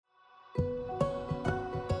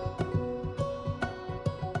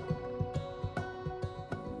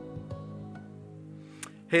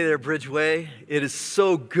Hey there, Bridgeway. It is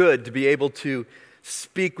so good to be able to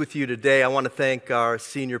speak with you today. I want to thank our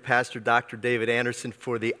senior pastor, Dr. David Anderson,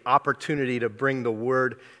 for the opportunity to bring the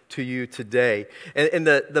word to you today. And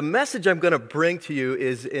the message I'm going to bring to you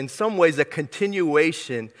is in some ways a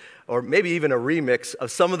continuation or maybe even a remix of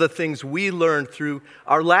some of the things we learned through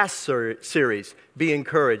our last series, Be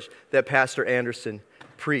Encouraged, that Pastor Anderson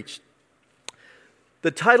preached.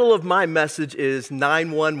 The title of my message is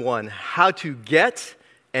 911, How to Get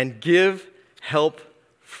and Give Help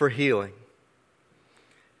for Healing.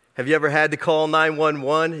 Have you ever had to call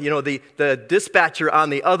 911? You know, the dispatcher on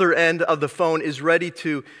the other end of the phone is ready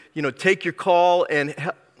to, take your call and,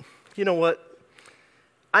 you know what?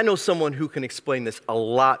 I know someone who can explain this a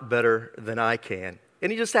lot better than I can, and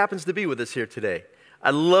he just happens to be with us here today.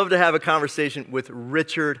 I'd love to have a conversation with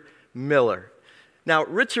Richard Miller. Now,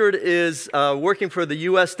 Richard is working for the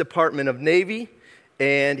U.S. Department of Navy,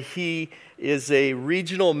 and he is a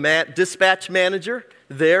regional dispatch manager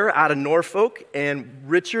there out of Norfolk. And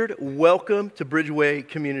Richard, welcome to Bridgeway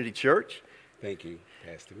Community Church. Thank you,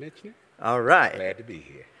 Pastor Michener. All right. Glad to be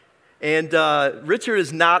here. And Richard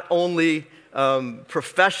is not only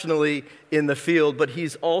professionally in the field, but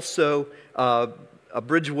he's also a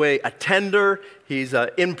Bridgeway attender. He's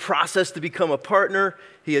in process to become a partner.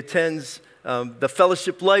 He attends the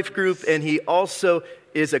Fellowship Life Group, and he also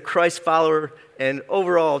is a Christ follower and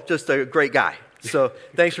overall just a great guy. So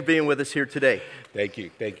thanks for being with us here today. Thank you.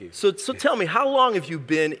 So tell me, how long have you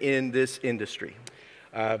been in this industry?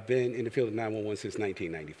 I've been in the field of 911 since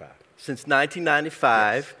 1995. Since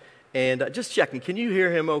 1995. Yes. And just checking, can you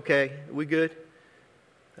hear him okay? Are we good?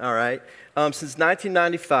 All right. Since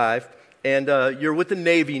 1995, and you're with the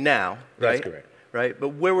Navy now, right? That's correct. Right, but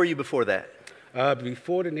where were you before that?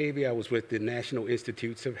 Before the Navy, I was with the National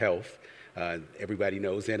Institutes of Health. Everybody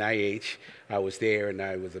knows NIH. I was there, and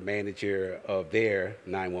I was a manager of their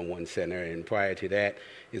 911 center. And prior to that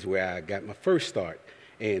is where I got my first start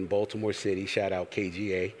in Baltimore City. Shout out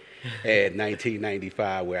KGA. At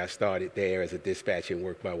 1995, where I started there as a dispatcher and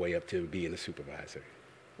worked my way up to being a supervisor.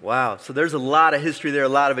 Wow, so there's a lot of history there, a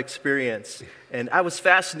lot of experience. And I was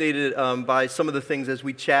fascinated by some of the things as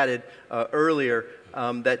we chatted earlier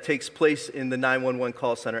that takes place in the 911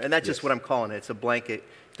 call center. And that's just what I'm calling it. It's a blanket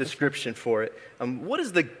description for it. What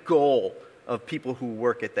is the goal of people who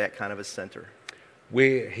work at that kind of a center?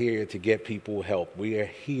 We're here to get people help. We are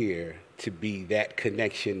here to be that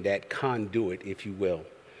connection, that conduit, if you will,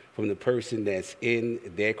 from the person that's in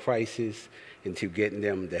their crisis into getting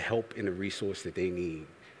them the help and the resource that they need.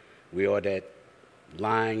 We are that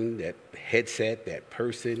line, that headset, that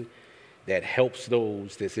person that helps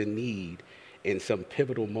those that's in need in some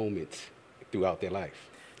pivotal moments throughout their life.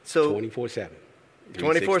 So 24/7.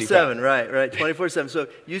 24/7, right, 24/7. So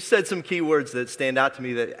you said some key words that stand out to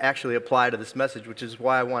me that actually apply to this message, which is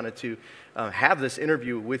why I wanted to have this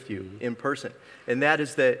interview with you in person. And that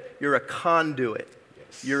is that you're a conduit.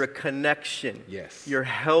 Yes. You're a connection. Yes. You're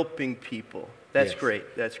helping people. That's Yes.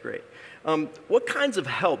 great. That's great. What kinds of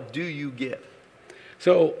help do you give?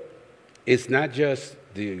 So it's not just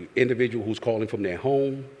the individual who's calling from their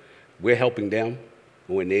home. We're helping them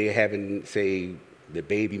when they're having, say, the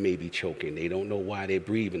baby may be choking. They don't know why they're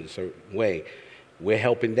breathing a certain way. We're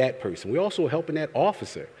helping that person. We're also helping that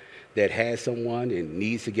officer that has someone and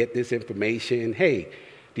needs to get this information. Hey,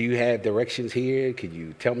 do you have directions here? Can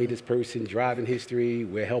you tell me this person's driving history?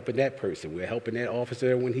 We're helping that person. We're helping that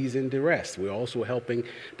officer when he's in duress. We're also helping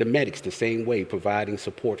the medics the same way, providing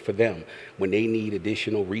support for them when they need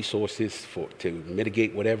additional resources to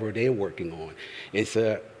mitigate whatever they're working on.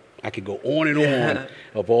 I could go on and on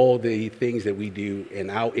of all the things that we do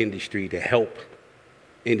in our industry to help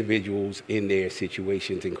individuals in their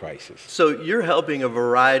situations in crisis. So you're helping a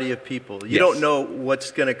variety of people. You Yes. don't know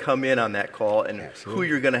what's going to come in on that call and Absolutely.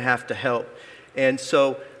 who you're going to have to help. And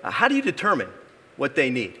so how do you determine what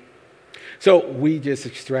they need? So we just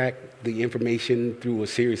extract the information through a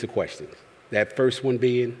series of questions. That first one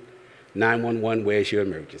being 911, where's your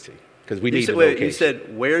emergency? Because we need a location. You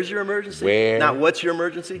said, where's your emergency? Where? Not what's your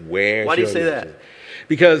emergency? Why do you say that?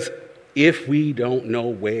 Because if we don't know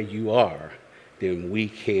where you are, then we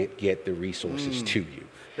can't get the resources to you.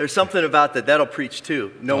 There's something about that'll preach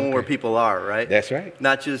too, knowing where people are, right? That's right.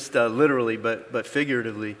 Not just literally, but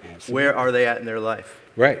figuratively. Absolutely. Where are they at in their life?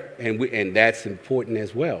 Right, and that's important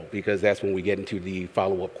as well, because that's when we get into the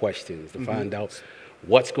follow-up questions to find out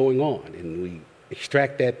what's going on. And we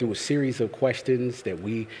extract that through a series of questions that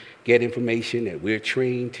we get information that we're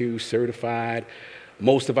trained to, certified.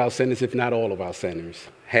 Most of our centers, if not all of our centers,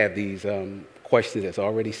 have these questions that's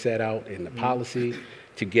already set out in the policy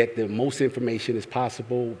to get the most information as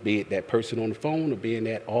possible, be it that person on the phone or being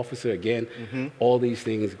that officer. Again, all these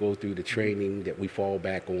things go through the training that we fall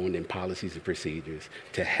back on in policies and procedures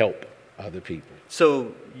to help other people.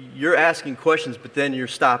 So you're asking questions, but then you're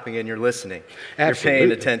stopping and you're listening. Absolutely. You're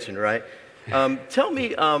paying attention, right? Tell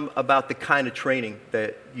me about the kind of training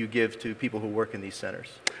that you give to people who work in these centers.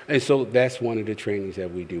 And so that's one of the trainings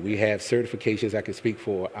that we do. We have certifications. I can speak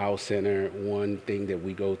for our center. One thing that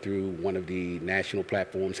we go through, one of the national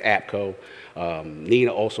platforms, APCO.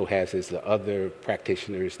 Nina also has the other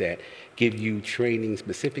practitioners that give you training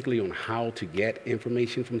specifically on how to get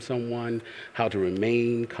information from someone, how to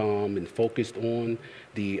remain calm and focused on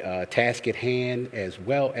the task at hand, as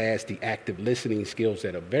well as the active listening skills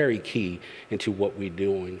that are very key into what we're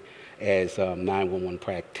doing as 911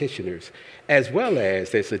 practitioners, as well as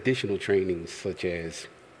there's additional trainings such as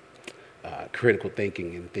critical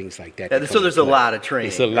thinking and things like that. Yeah, so there's a lot of training.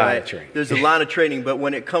 It's a lot of training. There's a lot of training, but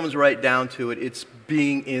when it comes right down to it, it's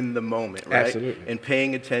being in the moment, right? Absolutely. And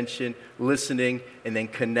paying attention, listening, and then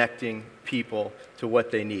connecting people to what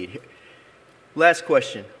they need. Last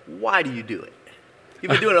question, why do you do it?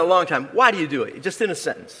 You've been doing it a long time. Why do you do it? Just in a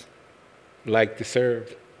sentence. Like to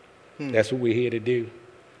serve. That's what we're here to do.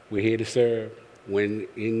 We're here to serve. When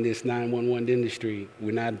in this 911 industry,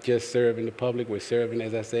 we're not just serving the public, we're serving,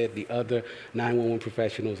 as I said, the other 911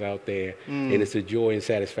 professionals out there. And it's a joy and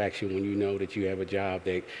satisfaction when you know that you have a job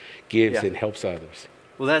that gives and helps others.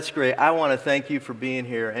 Well, that's great. I want to thank you for being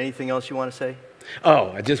here. Anything else you want to say?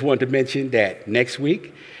 Oh, I just wanted to mention that next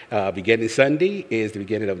week, beginning Sunday, is the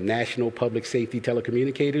beginning of National Public Safety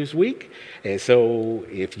Telecommunicators Week. And so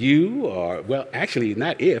if you are, well, actually,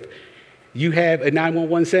 not if, you have a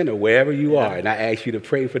 911 center wherever you are, and I ask you to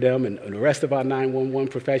pray for them and the rest of our 911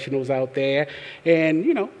 professionals out there. And,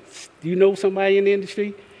 you know somebody in the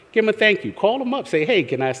industry, give them a thank you. Call them up. Say, hey,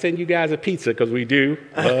 can I send you guys a pizza? Because we do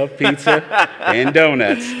love pizza and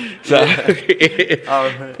donuts. So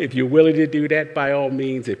if you're willing to do that, by all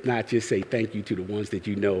means. If not, just say thank you to the ones that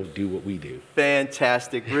you know do what we do.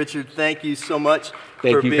 Fantastic. Richard, thank you so much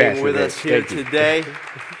for being Pastor with Rick. us here today.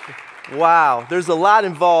 Wow, there's a lot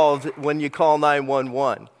involved when you call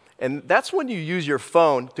 911. And that's when you use your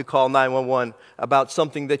phone to call 911 about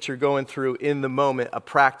something that you're going through in the moment, a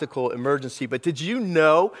practical emergency. But did you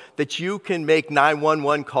know that you can make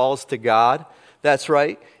 911 calls to God? That's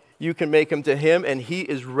right. You can make them to Him, and He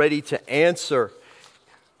is ready to answer.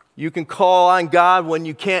 You can call on God when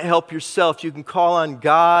you can't help yourself. You can call on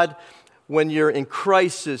God when you're in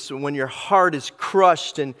crisis, and when your heart is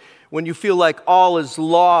crushed, and when you feel like all is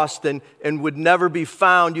lost and would never be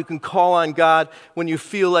found. You can call on God when you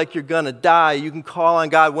feel like you're going to die. You can call on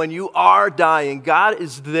God when you are dying. God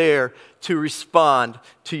is there to respond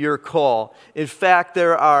to your call. In fact,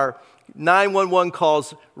 there are 911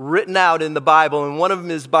 calls written out in the Bible, and one of them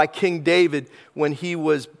is by King David when he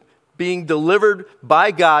was being delivered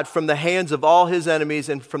by God from the hands of all his enemies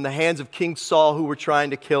and from the hands of King Saul who were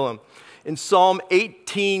trying to kill him. In Psalm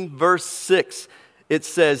 18, verse 6, it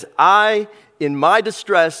says, in my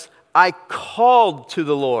distress, I called to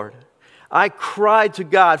the Lord. I cried to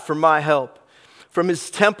God for my help. From His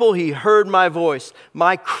temple, He heard my voice.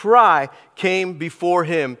 My cry came before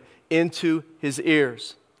Him into His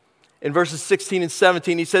ears. In verses 16 and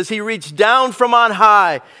 17, he says, He reached down from on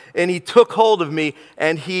high, and He took hold of me,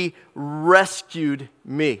 and He rescued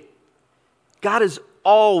me. God is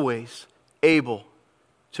always able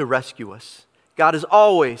to rescue us. God is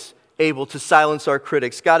always able to silence our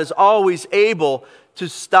critics. God is always able to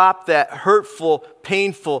stop that hurtful,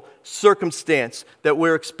 painful circumstance that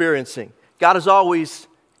we're experiencing. God is always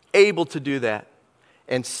able to do that.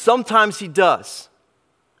 And sometimes He does.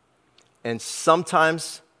 And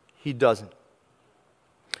sometimes He doesn't.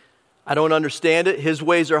 I don't understand it. His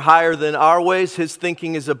ways are higher than our ways. His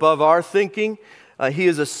thinking is above our thinking. He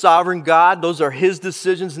is a sovereign God. Those are His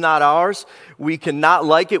decisions, not ours. We can not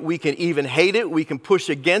like it. We can even hate it. We can push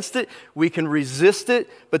against it. We can resist it.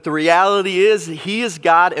 But the reality is He is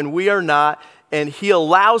God and we are not. And He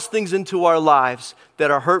allows things into our lives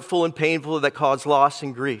that are hurtful and painful, that cause loss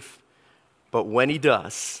and grief. But when He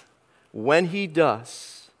does,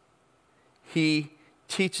 He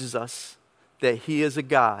teaches us that He is a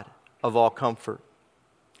God of all comfort.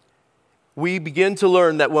 We begin to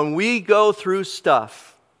learn that when we go through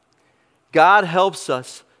stuff, God helps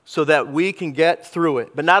us so that we can get through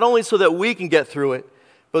it. But not only so that we can get through it,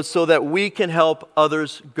 but so that we can help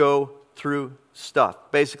others go through stuff.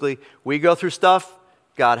 Basically, we go through stuff,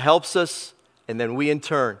 God helps us, and then we in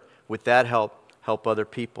turn, with that help other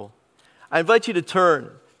people. I invite you to turn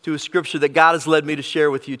to a scripture that God has led me to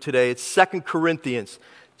share with you today. It's 2 Corinthians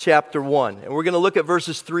chapter 1. And we're going to look at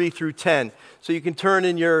verses 3 through 10. So you can turn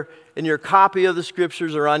in your copy of the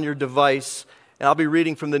scriptures or on your device, and I'll be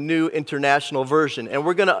reading from the New International Version. And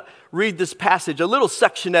we're going to read this passage a little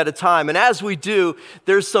section at a time. And as we do,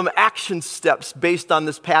 there's some action steps based on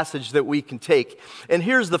this passage that we can take. And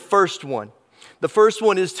here's the first one. The first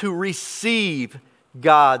one is to receive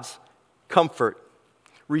God's comfort.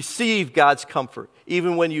 Receive God's comfort,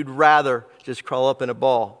 even when you'd rather just crawl up in a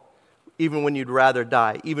ball, even when you'd rather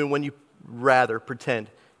die, even when you'd rather pretend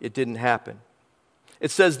it didn't happen.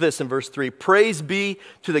 It says this in verse 3, "Praise be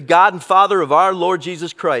to the God and Father of our Lord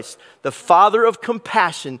Jesus Christ, the Father of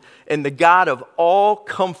compassion and the God of all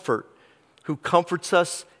comfort, who comforts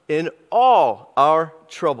us in all our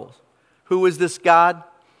troubles." Who is this God?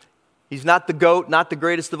 He's not the GOAT, not the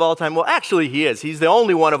greatest of all time. Well, actually he is. He's the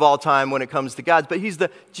only one of all time when it comes to gods, but he's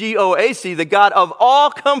the GOAC, the God of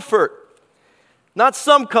all comfort. Not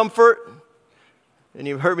some comfort. And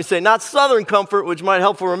you've heard me say, not southern comfort, which might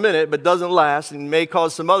help for a minute, but doesn't last and may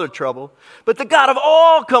cause some other trouble. But the God of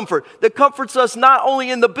all comfort that comforts us not only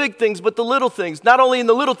in the big things, but the little things. Not only in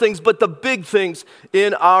the little things, but the big things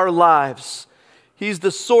in our lives. He's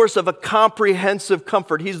the source of a comprehensive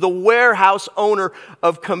comfort. He's the warehouse owner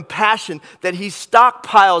of compassion that he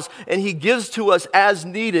stockpiles and he gives to us as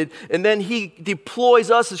needed. And then he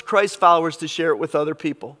deploys us as Christ followers to share it with other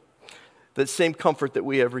people. That same comfort that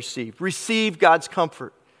we have received. Receive God's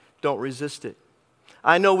comfort. Don't resist it.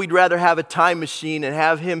 I know we'd rather have a time machine and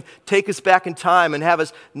have him take us back in time and have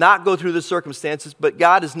us not go through the circumstances, but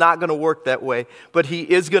God is not going to work that way. But he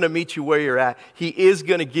is going to meet you where you're at. He is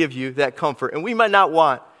going to give you that comfort. And we might not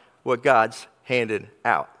want what God's handed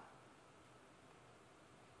out,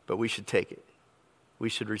 but we should take it. We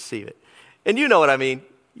should receive it. And you know what I mean.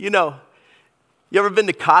 You ever been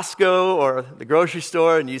to Costco or the grocery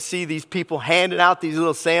store and you see these people handing out these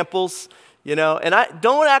little samples, and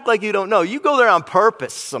don't act like you don't know. You go there on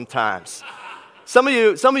purpose sometimes. Some of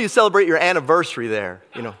you celebrate your anniversary there,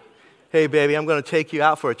 Hey, baby, I'm going to take you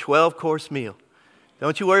out for a 12-course meal.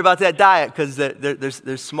 Don't you worry about that diet because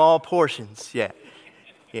there's small portions. Yeah,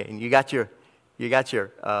 and you got your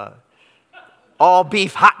all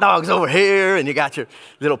beef hot dogs over here, and you got your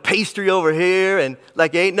little pastry over here, and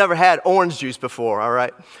like you ain't never had orange juice before, all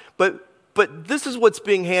right? But this is what's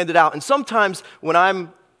being handed out. And sometimes when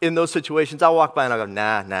I'm in those situations, I'll walk by and I'll go,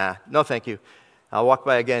 nah, no thank you. I'll walk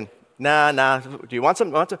by again, nah, do you want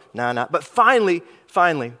something? Nah. But finally,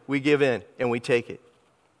 we give in and we take it.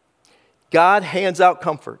 God hands out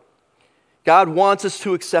comfort. God wants us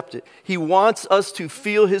to accept it. He wants us to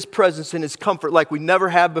feel his presence and his comfort like we never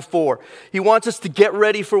have before. He wants us to get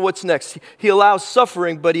ready for what's next. He allows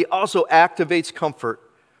suffering, but he also activates comfort.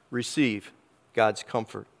 Receive God's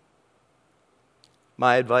comfort.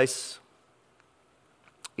 My advice,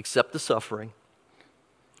 accept the suffering,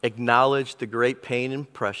 acknowledge the great pain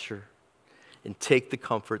and pressure, and take the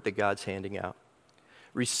comfort that God's handing out.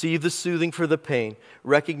 Receive the soothing for the pain.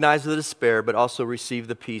 Recognize the despair, but also receive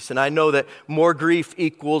the peace. And I know that more grief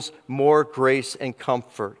equals more grace and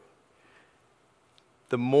comfort.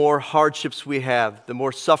 The more hardships we have, the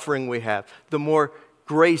more suffering we have, the more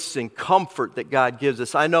grace and comfort that God gives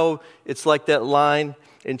us. I know it's like that line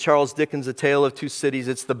in Charles Dickens' A Tale of Two Cities.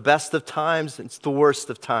 It's the best of times, it's the worst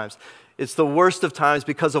of times. It's the worst of times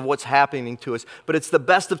because of what's happening to us. But it's the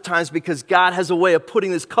best of times because God has a way of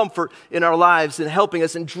putting this comfort in our lives and helping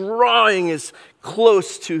us and drawing us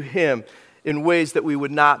close to him in ways that we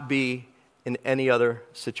would not be in any other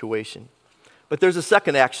situation. But there's a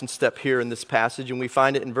second action step here in this passage, and we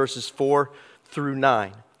find it in verses 4 through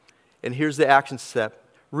 9. And here's the action step.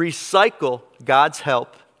 Recycle God's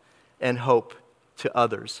help and hope to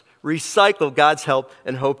others. Recycle God's help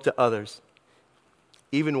and hope to others.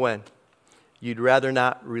 Even when you'd rather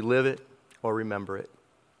not relive it or remember it.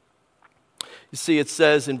 You see, it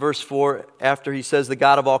says in verse 4, after he says, the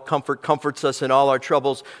God of all comfort comforts us in all our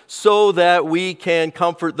troubles, so that we can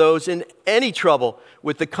comfort those in any trouble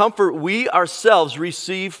with the comfort we ourselves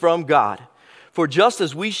receive from God. For just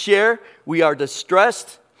as we share, we are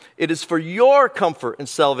distressed, it is for your comfort and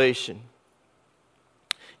salvation.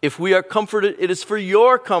 If we are comforted, it is for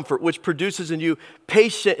your comfort, which produces in you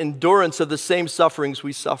patient endurance of the same sufferings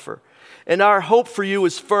we suffer. And our hope for you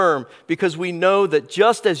is firm, because we know that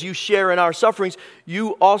just as you share in our sufferings,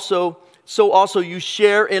 you also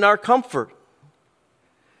share in our comfort.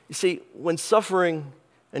 You see, when suffering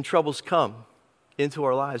and troubles come into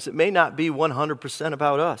our lives, it may not be 100%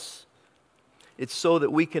 about us. It's so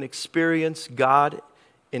that we can experience God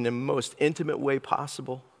in the most intimate way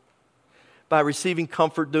possible, by receiving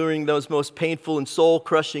comfort during those most painful and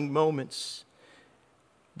soul-crushing moments.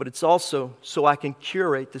 But it's also so I can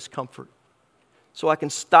curate this comfort so I can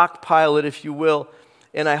stockpile it, if you will,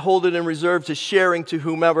 and I hold it in reserve to sharing to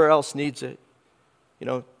whomever else needs it. You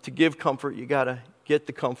know, to give comfort, you got to get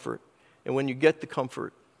the comfort. And when you get the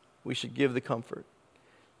comfort, we should give the comfort.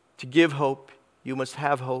 To give hope, you must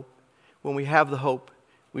have hope. When we have the hope,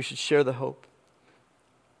 we should share the hope.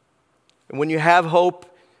 And when you have hope,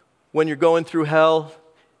 when you're going through hell,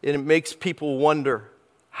 it makes people wonder,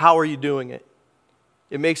 how are you doing it?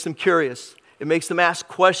 It makes them curious. It makes them ask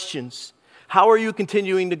questions. How are you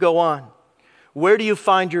continuing to go on? Where do you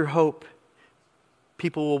find your hope?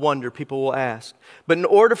 People will wonder, people will ask. But in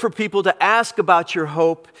order for people to ask about your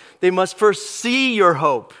hope, they must first see your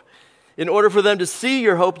hope. In order for them to see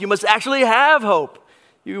your hope, you must actually have hope.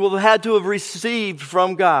 You will have had to have received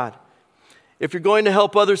from God. If you're going to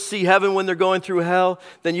help others see heaven when they're going through hell,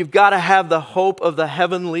 then you've got to have the hope of the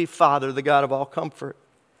Heavenly Father, the God of all comfort.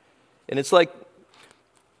 And it's like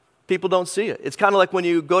people don't see it. It's kind of like when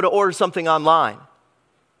you go to order something online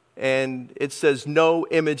and it says no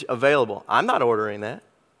image available. I'm not ordering that.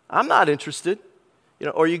 I'm not interested. You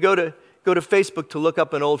know, or you go to Facebook to look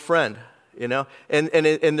up an old friend, you know, and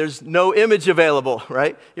there's no image available,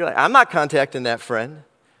 right? You're like, I'm not contacting that friend.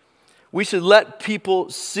 We should let people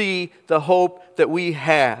see the hope that we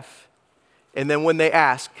have. And then when they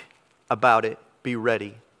ask about it, be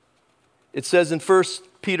ready. It says in 1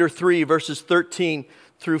 Peter 3, verses 13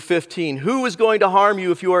 through 15, who is going to harm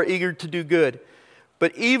you if you are eager to do good?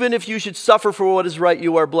 But even if you should suffer for what is right,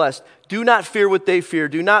 you are blessed. Do not fear what they fear.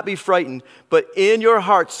 Do not be frightened. But in your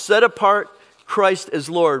heart, set apart Christ as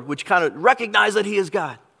Lord, which kind of recognize that He is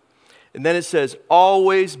God. And then it says,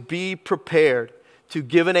 always be prepared to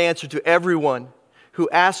give an answer to everyone who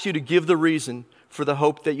asks you to give the reason for the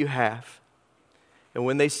hope that you have. And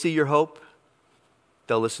when they see your hope,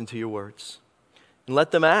 they'll listen to your words. And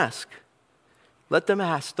let them ask. Let them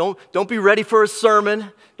ask. Don't be ready for a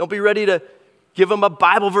sermon. Don't be ready to give them a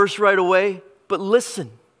Bible verse right away. But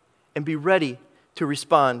listen and be ready to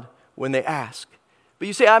respond when they ask. But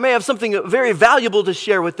you say, I may have something very valuable to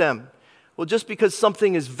share with them. Well, just because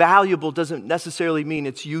something is valuable doesn't necessarily mean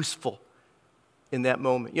it's useful in that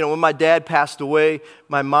moment. You know, when my dad passed away,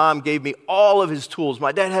 my mom gave me all of his tools.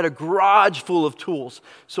 My dad had a garage full of tools.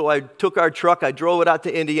 So I took our truck, I drove it out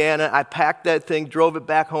to Indiana, I packed that thing, drove it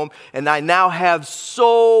back home, and I now have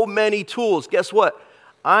so many tools. Guess what?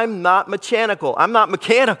 I'm not mechanical,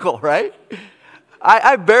 right?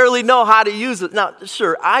 I barely know how to use it. Now,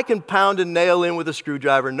 sure, I can pound a nail in with a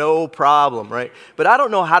screwdriver, no problem, right? But I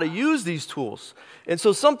don't know how to use these tools. And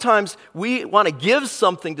so sometimes we want to give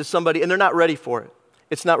something to somebody and they're not ready for it.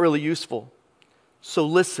 It's not really useful. So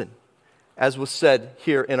listen, as was said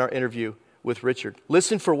here in our interview with Richard.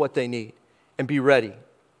 Listen for what they need and be ready.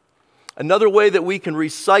 Another way that we can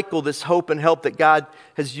recycle this hope and help that God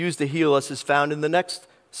has used to heal us is found in the next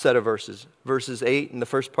set of verses, verses 8 and the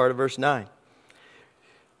first part of verse 9.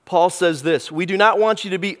 Paul says this, we do not want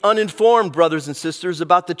you to be uninformed, brothers and sisters,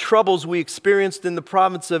 about the troubles we experienced in the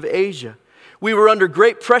province of Asia. We were under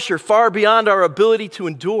great pressure, far beyond our ability to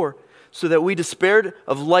endure, so that we despaired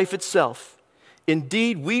of life itself.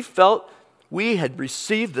 Indeed, we felt we had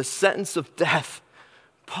received the sentence of death.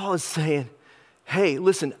 Paul is saying, hey,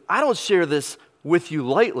 listen, I don't share this with you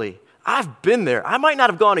lightly. I've been there. I might not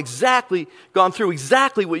have gone through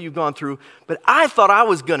exactly what you've gone through, but I thought I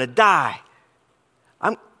was going to die.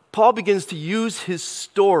 Paul begins to use his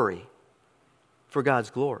story for God's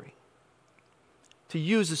glory. To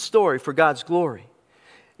use his story for God's glory.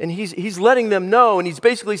 And he's letting them know, and he's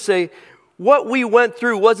basically saying, what we went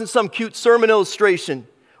through wasn't some cute sermon illustration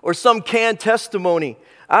or some canned testimony.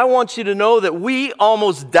 I want you to know that we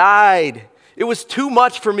almost died. It was too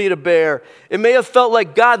much for me to bear. It may have felt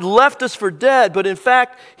like God left us for dead, but in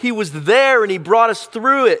fact, He was there and He brought us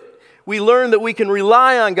through it. We learned that we can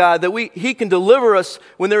rely on God, that He can deliver us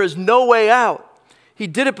when there is no way out. He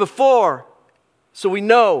did it before, so we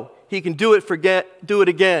know He can do it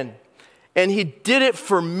again. And He did it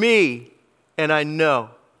for me, and I know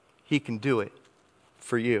He can do it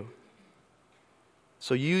for you.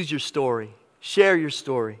 So use your story. Share your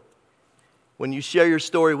story. When you share your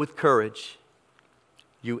story with courage,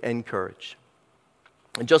 you encourage.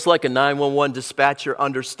 And just like a 911 dispatcher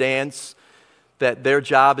understands that their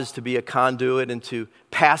job is to be a conduit and to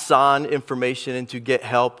pass on information and to get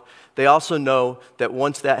help, they also know that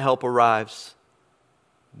once that help arrives,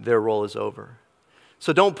 their role is over.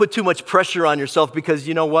 So don't put too much pressure on yourself, because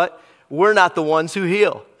you know what? We're not the ones who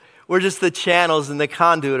heal. We're just the channels and the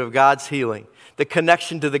conduit of God's healing, the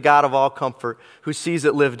connection to the God of all comfort who sees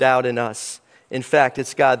it lived out in us. In fact,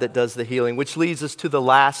 it's God that does the healing, which leads us to the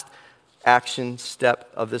last action step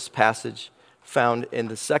of this passage, found in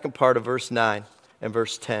the second part of verse 9 and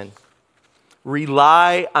verse 10.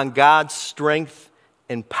 Rely on God's strength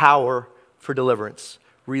and power for deliverance.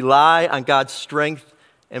 Rely on God's strength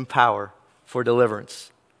and power for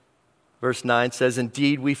deliverance. Verse 9 says,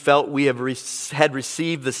 indeed, we felt we had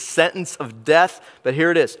received the sentence of death. But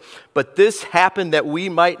here it is. But this happened that we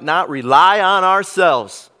might not rely on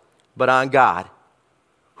ourselves, but on God,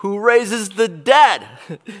 who raises the dead.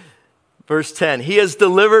 Verse 10, he has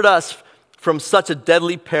delivered us from such a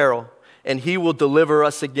deadly peril, and he will deliver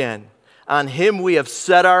us again. On him we have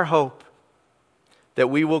set our hope that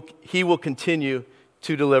he will continue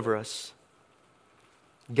to deliver us.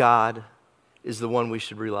 God is the one we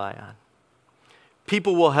should rely on.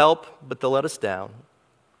 People will help, but they'll let us down.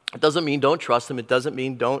 It doesn't mean don't trust them. It doesn't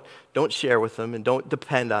mean don't share with them and don't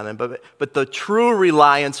depend on them. But the true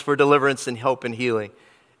reliance for deliverance and hope and healing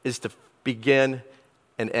is to begin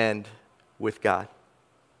and end with God.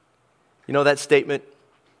 You know that statement,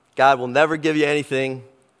 God will never give you anything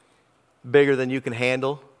bigger than you can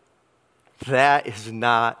handle? That is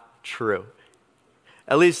not true.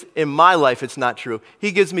 At least in my life, it's not true.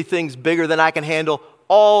 He gives me things bigger than I can handle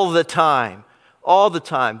all the time. All the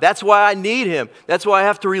time. That's why I need him. That's why I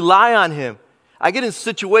have to rely on him. I get in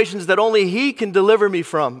situations that only he can deliver me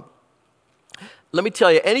from. Let me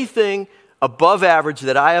tell you, anything above average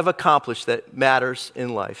that I have accomplished that matters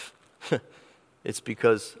in life, it's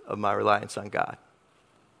because of my reliance on God.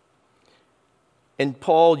 And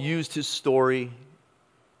Paul used his story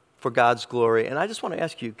for God's glory. And I just want to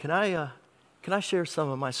ask you, can I share some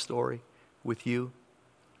of my story with you?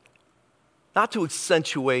 Not to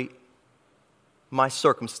accentuate my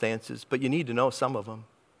circumstances, but you need to know some of them.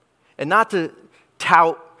 And not to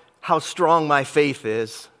tout how strong my faith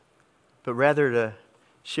is, but rather to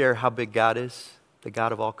share how big God is, the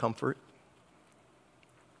God of all comfort.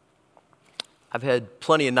 I've had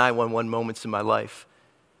plenty of 911 moments in my life.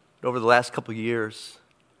 But over the last couple of years,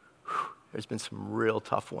 there's been some real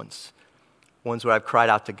tough ones. Ones where I've cried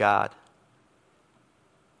out to God.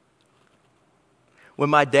 When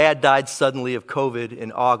my dad died suddenly of COVID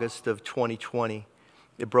in August of 2020,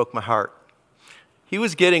 it broke my heart. He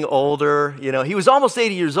was getting older, he was almost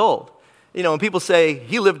 80 years old. And people say,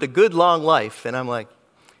 he lived a good long life. And I'm like,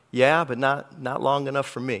 yeah, but not long enough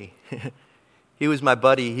for me. He was my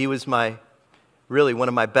buddy. He was really one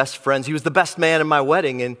of my best friends. He was the best man in my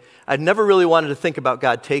wedding. And I'd never really wanted to think about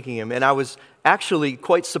God taking him. And I was actually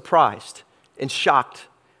quite surprised and shocked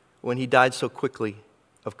when he died so quickly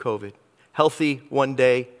of COVID. Healthy one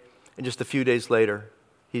day, and just a few days later,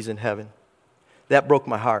 he's in heaven. That broke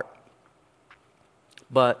my heart.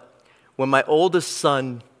 But when my oldest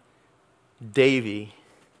son, Davey,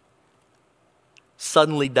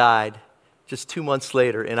 suddenly died just 2 months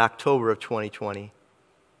later in October of 2020,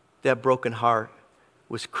 that broken heart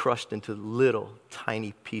was crushed into little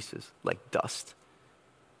tiny pieces like dust.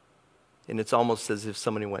 And it's almost as if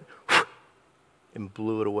somebody went and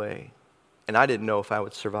blew it away. And I didn't know if I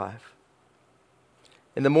would survive.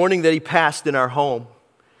 And the morning that he passed in our home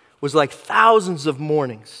was like thousands of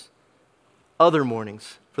mornings, other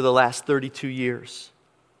mornings for the last 32 years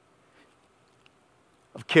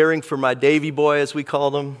of caring for my Davy boy, as we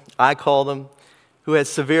called him, I called him, who had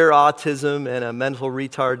severe autism and a mental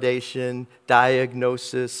retardation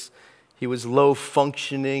diagnosis. He was low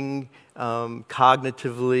functioning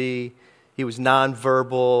cognitively. He was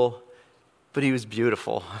nonverbal, but he was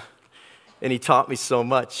beautiful. And he taught me so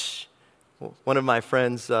much. One of my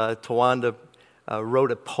friends, Tawanda,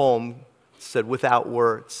 wrote a poem, said, "Without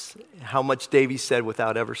words," how much Davy said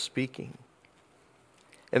without ever speaking.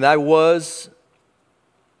 And I was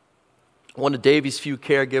one of Davy's few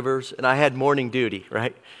caregivers, and I had morning duty,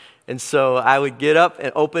 right? And so I would get up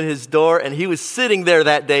and open his door, and he was sitting there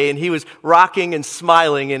that day, and he was rocking and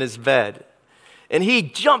smiling in his bed. And he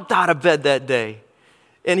jumped out of bed that day,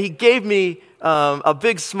 and he gave me a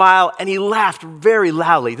big smile, and he laughed very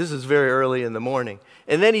loudly. This is very early in the morning.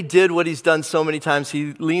 And then he did what he's done so many times.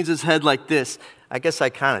 He leans his head like this. I guess I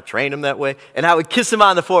kind of trained him that way. And I would kiss him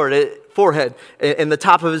on the forehead and the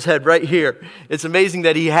top of his head right here. It's amazing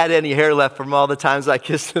that he had any hair left from all the times I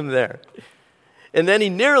kissed him there. And then he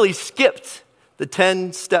nearly skipped the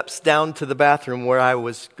 10 steps down to the bathroom where I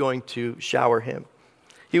was going to shower him.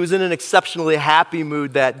 He was in an exceptionally happy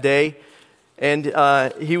mood that day. And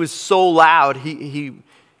he was so loud,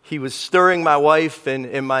 he was stirring my wife,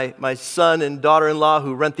 and my son and daughter-in-law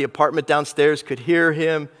who rent the apartment downstairs could hear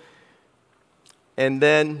him. And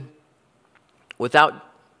then,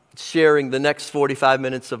 without sharing the next 45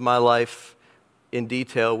 minutes of my life in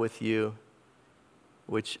detail with you,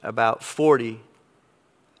 which about 40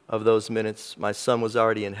 of those minutes, my son was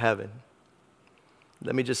already in heaven.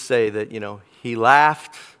 Let me just say that, he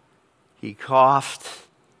laughed, he coughed,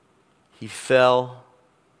 He fell,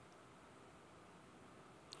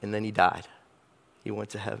 and then he died. He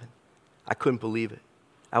went to heaven. I couldn't believe it.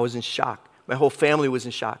 I was in shock. My whole family was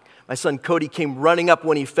in shock. My son Cody came running up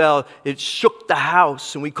when he fell. It shook the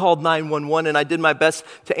house, and we called 911, and I did my best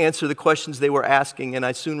to answer the questions they were asking, and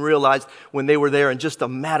I soon realized when they were there in just a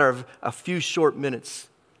matter of a few short minutes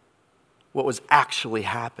what was actually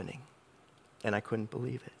happening, and I couldn't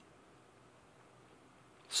believe it.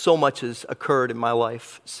 So much has occurred in my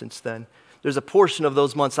life since then. There's a portion of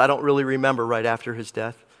those months I don't really remember right after his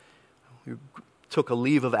death. We took a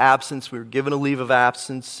leave of absence. We were given a leave of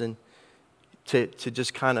absence and to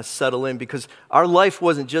just kind of settle in, because our life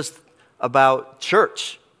wasn't just about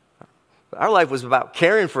church. Our life was about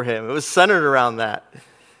caring for him. It was centered around that.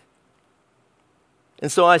 And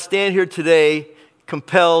so I stand here today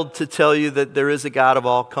compelled to tell you that there is a God of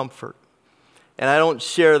all comfort. And I don't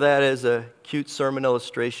share that as a cute sermon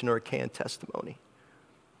illustration or a canned testimony.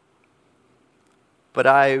 But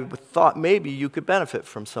I thought maybe you could benefit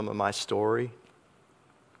from some of my story.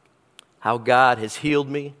 How God has healed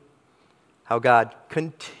me. How God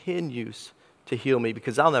continues to heal me,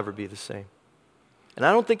 because I'll never be the same. And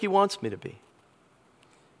I don't think he wants me to be.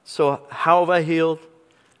 So how have I healed?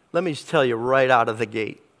 Let me just tell you right out of the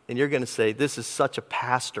gate. And you're going to say, this is such a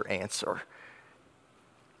pastor answer.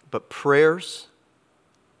 But prayers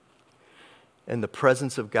and the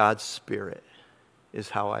presence of God's Spirit is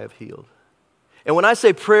how I have healed. And when I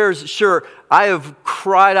say prayers, sure, I have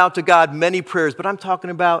cried out to God many prayers, but I'm talking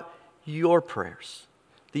about your prayers,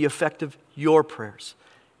 the effect of your prayers,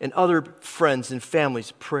 and other friends and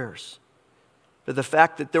families' prayers. But the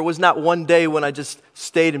fact that there was not one day when I just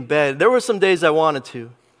stayed in bed. There were some days I wanted to.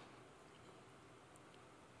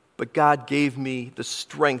 But God gave me the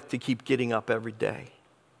strength to keep getting up every day.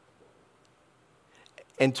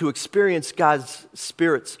 And to experience God's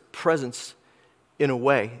Spirit's presence in a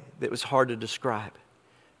way that was hard to describe.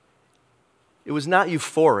 It was not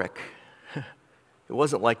euphoric. It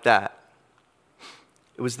wasn't like that.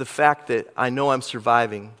 It was the fact that I know I'm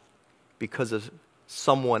surviving because of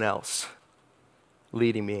someone else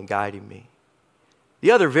leading me and guiding me.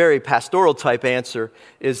 The other very pastoral type answer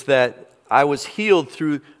is that I was healed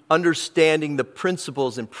through understanding the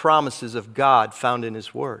principles and promises of God found in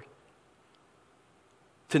His Word.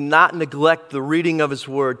 To not neglect the reading of His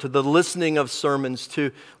Word, to the listening of sermons,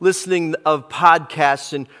 to listening of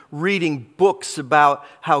podcasts and reading books about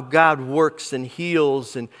how God works and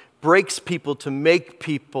heals and breaks people to make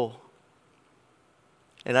people.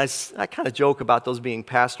 And I kind of joke about those being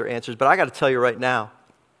pastor answers, but I got to tell you right now,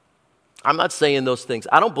 I'm not saying those things.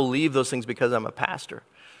 I don't believe those things because I'm a pastor.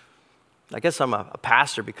 I guess I'm a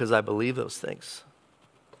pastor because I believe those things.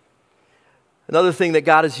 Another thing that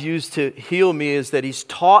God has used to heal me is that He's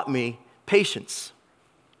taught me patience.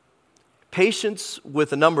 Patience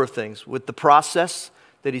with a number of things, with the process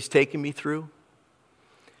that He's taken me through,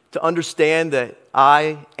 to understand that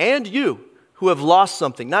I and you who have lost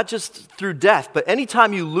something, not just through death, but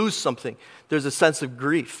anytime you lose something, there's a sense of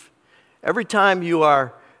grief. Every time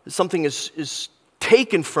something is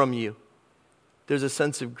taken from you, there's a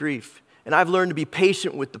sense of grief. And I've learned to be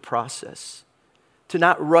patient with the process, to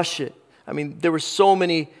not rush it. I mean, there were so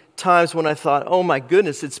many times when I thought, oh my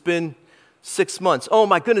goodness, it's been 6 months. Oh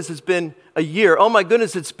my goodness, it's been a year. Oh my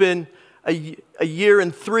goodness, it's been a year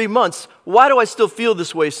and 3 months. Why do I still feel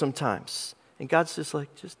this way sometimes? And God's just like,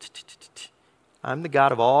 I'm the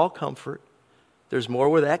God of all comfort. There's more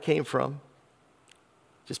where that came from.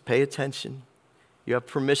 Just pay attention. You have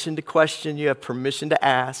permission to question. You have permission to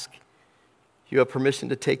ask. You have permission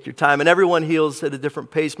to take your time. And everyone heals at a different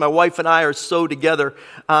pace. My wife and I are so together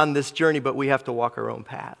on this journey, but we have to walk our own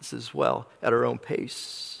paths as well at our own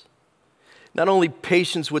pace. Not only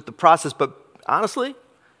patience with the process, but honestly,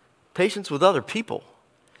 patience with other people.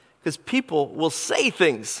 Because people will say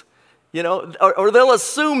things, or they'll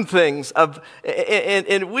assume things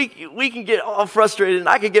and we can get all frustrated, and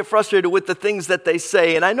I can get frustrated with the things that they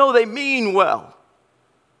say, and I know they mean well.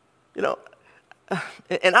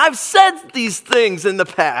 And I've said these things in the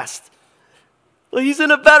past. Well, he's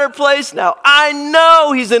in a better place now. I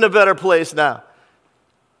know he's in a better place now.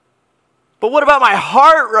 But what about my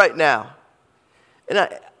heart right now? And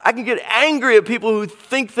I can get angry at people who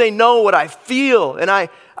think they know what I feel. And I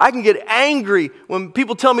can get angry when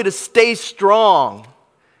people tell me to stay strong.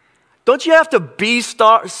 Don't you have to be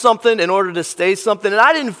something in order to stay something? And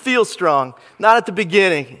I didn't feel strong, not at the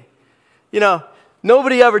beginning.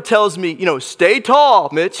 Nobody ever tells me, stay tall,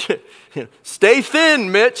 Mitch. Stay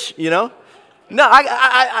thin, Mitch, No,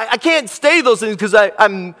 I can't stay those things because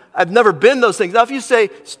I've never been those things. Now, if you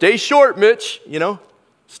say, stay short, Mitch,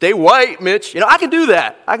 stay white, Mitch, I can do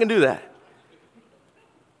that.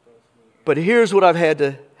 But here's what I've had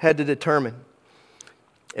to determine,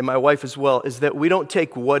 and my wife as well, is that we don't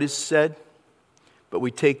take what is said, but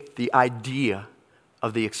we take the idea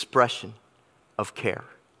of the expression of care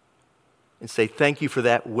and say, thank you for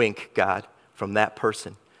that wink, God, from that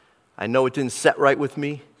person. I know it didn't set right with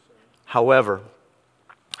me. However,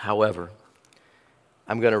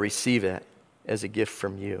 I'm going to receive it as a gift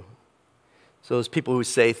from you. So there's people who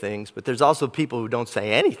say things, but there's also people who don't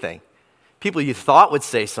say anything. People you thought would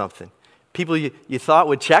say something. People you thought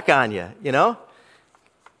would check on you, you know?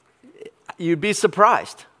 You'd be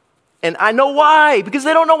surprised. And I know why, because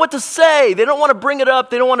they don't know what to say. They don't want to bring it up.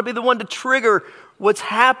 They don't want to be the one to trigger what's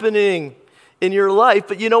happening in your life.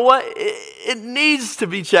 But you know what? It needs to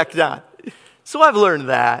be checked on. So I've learned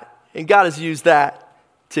that, and God has used that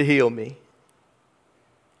to heal me.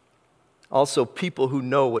 Also, people who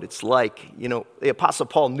know what it's like. You know, the Apostle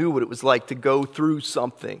Paul knew what it was like to go through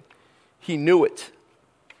something. He knew it.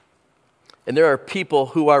 And there are people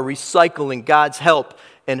who are recycling God's help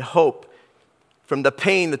and hope from the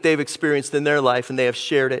pain that they've experienced in their life, and they have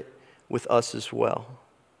shared it with us as well.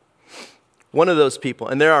 One of those people,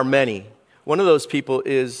 and there are many, one of those people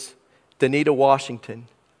is Danita Washington,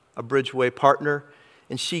 a Bridgeway partner,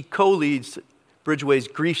 and she co-leads Bridgeway's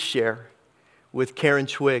Grief Share with Karen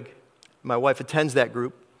Twig. My wife attends that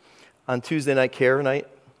group on Tuesday night care night,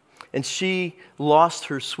 and she lost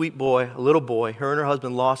her sweet boy, a little boy. Her and her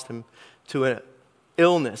husband lost him to an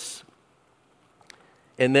illness.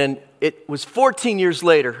 And then it was 14 years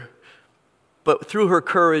later, but through her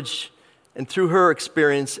courage and through her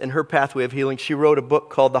experience and her pathway of healing, she wrote a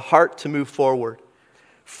book called The Heart to Move Forward,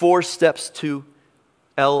 4 Steps to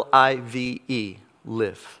L-I-V-E,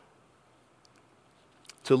 live.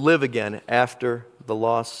 To live again after the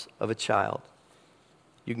loss of a child.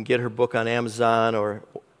 You can get her book on Amazon or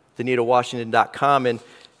DanitaWashington.com,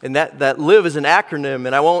 and that live is an acronym,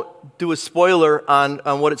 and I won't do a spoiler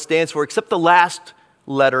on what it stands for, except the last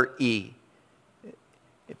letter E.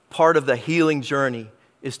 Part of the healing journey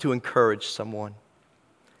is to encourage someone.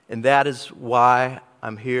 And that is why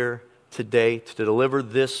I'm here today, to deliver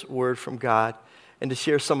this word from God and to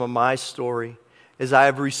share some of my story as I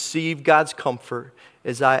have received God's comfort,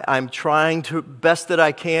 as I'm trying to best that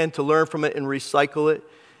I can to learn from it and recycle it,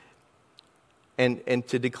 and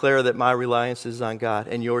to declare that my reliance is on God,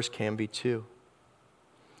 and yours can be too.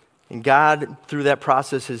 And God, through that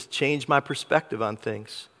process, has changed my perspective on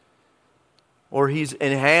things, or He's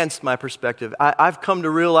enhanced my perspective. I've come to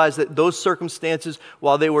realize that those circumstances,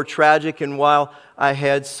 while they were tragic and while I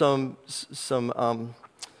had some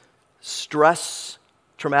stress,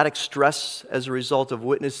 traumatic stress as a result of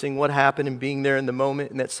witnessing what happened and being there in the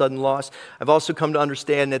moment and that sudden loss, I've also come to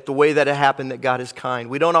understand that the way that it happened, that God is kind.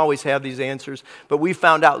 We don't always have these answers, but we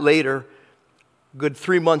found out later, good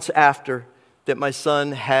 3 months after, that my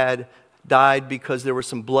son had died because there were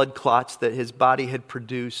some blood clots that his body had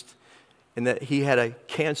produced, and that he had a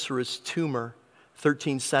cancerous tumor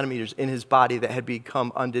 13 centimeters in his body that had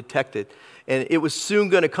become undetected. And it was soon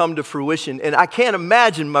going to come to fruition. And I can't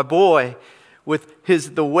imagine my boy,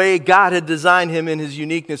 with the way God had designed him in his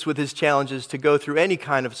uniqueness with his challenges, to go through any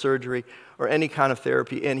kind of surgery or any kind of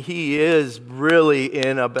therapy. And he is really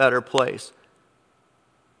in a better place.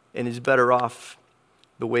 And he's better off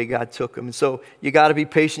the way God took him. And so you got to be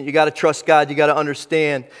patient. You got to trust God. You got to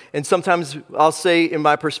understand. And sometimes I'll say, in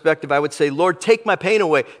my perspective, I would say, Lord, take my pain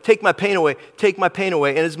away. Take my pain away. Take my pain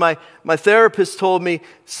away. And as my therapist told me,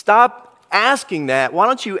 stop asking that. Why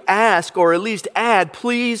don't you ask, or at least add,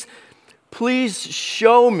 please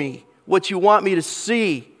show me what you want me to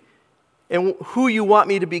see and who you want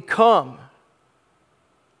me to become.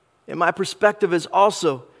 And my perspective has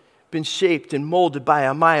also been shaped and molded by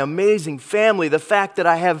my amazing family. The fact that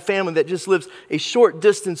I have family that just lives a short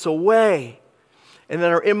distance away and that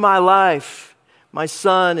are in my life. My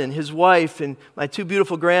son and his wife and my 2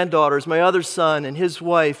 beautiful granddaughters, my other son and his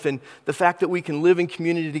wife, and the fact that we can live in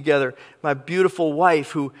community together. My beautiful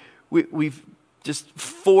wife, who we've just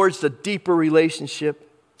forged a deeper relationship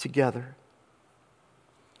together.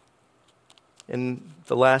 And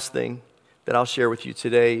the last thing that I'll share with you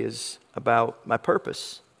today is about my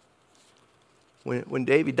purpose. When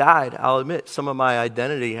Davey died, I'll admit, some of my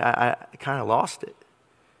identity, I kind of lost it.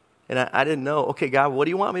 And I didn't know, okay, God, what do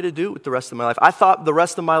you want me to do with the rest of my life? I thought the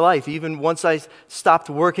rest of my life, even once I stopped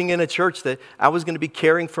working in a church, that I was going to be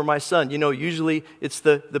caring for my son. You know, usually it's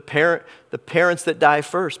the parents that die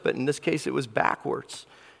first, but in this case it was backwards.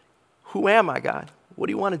 Who am I, God? What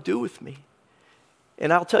do you want to do with me?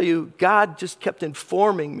 And I'll tell you, God just kept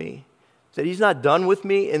informing me that He's not done with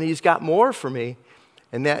me and He's got more for me,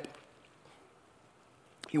 and that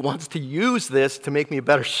He wants to use this to make me a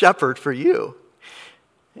better shepherd for you.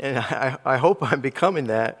 And I hope I'm becoming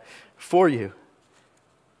that for you.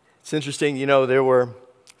 It's interesting, there were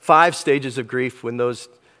 5 stages of grief when those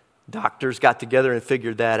doctors got together and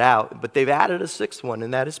figured that out. But they've added a 6th one,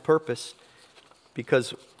 and that is purpose.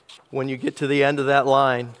 Because when you get to the end of that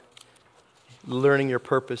line, learning your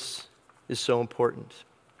purpose is so important.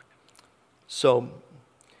 So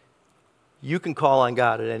you can call on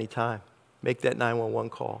God at any time. Make that 911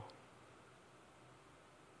 call.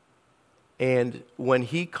 And when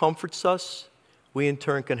He comforts us, we in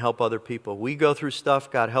turn can help other people. We go through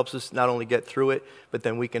stuff, God helps us not only get through it, but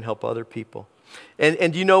then we can help other people.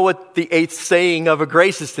 And you know what the 8th saying of a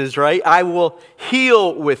gracist is, right? I will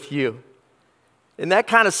heal with you. And that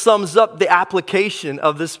kind of sums up the application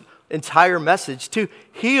of this entire message, to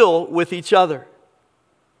heal with each other.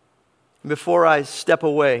 Before I step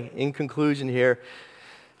away, in conclusion here,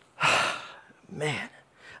 man,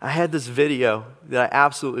 I had this video that I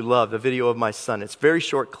absolutely loved, a video of my son. It's a very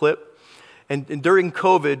short clip. And during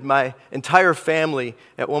COVID, my entire family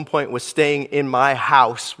at one point was staying in my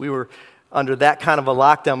house. We were under that kind of a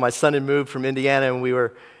lockdown. My son had moved from Indiana, and we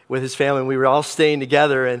were with his family, and we were all staying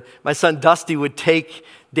together. And my son Dusty would take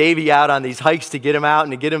Davey out on these hikes to get him out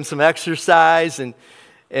and to get him some exercise.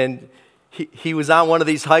 And he was on one of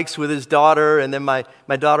these hikes with his daughter, and then my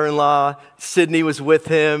daughter-in-law, Sydney, was with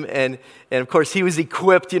him. And of course, he was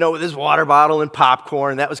equipped, with his water bottle and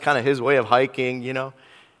popcorn. That was kind of his way of hiking,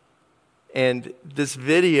 And this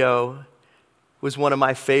video was one of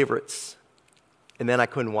my favorites. And then I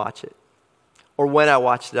couldn't watch it. Or when I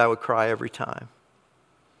watched it, I would cry every time.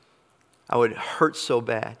 I would hurt so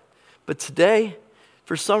bad. But today,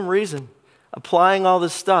 for some reason, applying all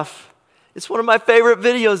this stuff, it's one of my favorite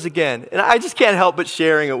videos again. And I just can't help but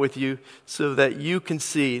sharing it with you so that you can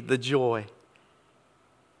see the joy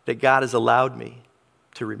that God has allowed me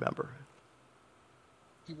to remember.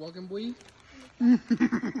 Keep walking, boy.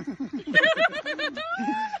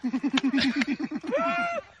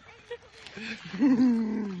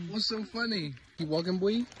 What's so funny? Keep walking,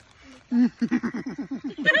 boy.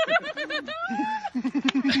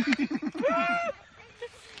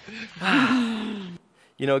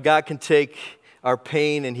 God can take our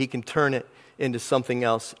pain and He can turn it into something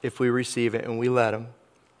else if we receive it and we let Him.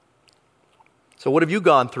 So what have you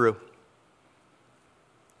gone through?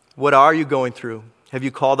 What are you going through? Have you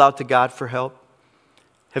called out to God for help?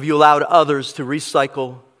 Have you allowed others to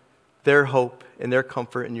recycle their hope and their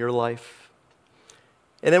comfort in your life?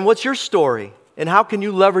 And then what's your story? And how can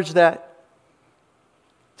you leverage that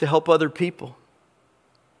to help other people?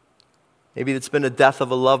 Maybe it's been a death of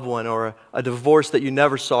a loved one, or a divorce that you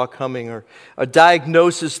never saw coming, or a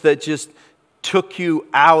diagnosis that just took you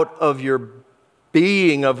out of your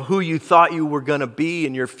being, of who you thought you were going to be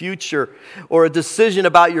in your future, or a decision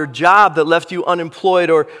about your job that left you unemployed,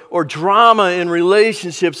 or drama in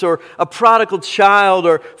relationships, or a prodigal child,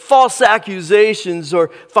 or false accusations, or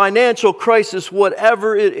financial crisis.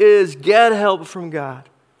 Whatever it is, get help from God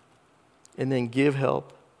and then give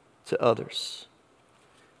help to others.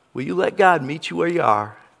 Will you let God meet you where you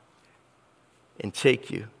are and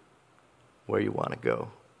take you where you want to go?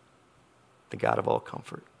 The God of all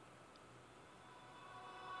comfort.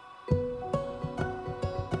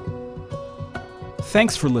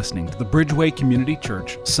 Thanks for listening to the Bridgeway Community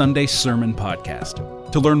Church Sunday Sermon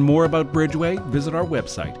Podcast. To learn more about Bridgeway, visit our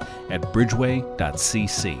website at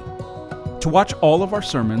bridgeway.cc. To watch all of our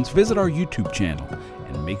sermons, visit our YouTube channel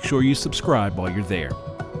and make sure you subscribe while you're there.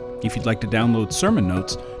 If you'd like to download sermon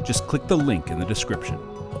notes, just click the link in the description.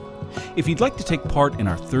 If you'd like to take part in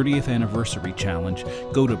our 30th anniversary challenge,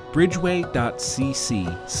 go to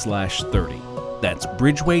bridgeway.cc/30. That's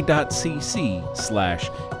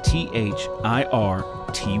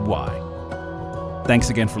bridgeway.cc/THIRTY.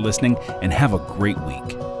 Thanks again for listening, and have a great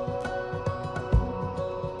week.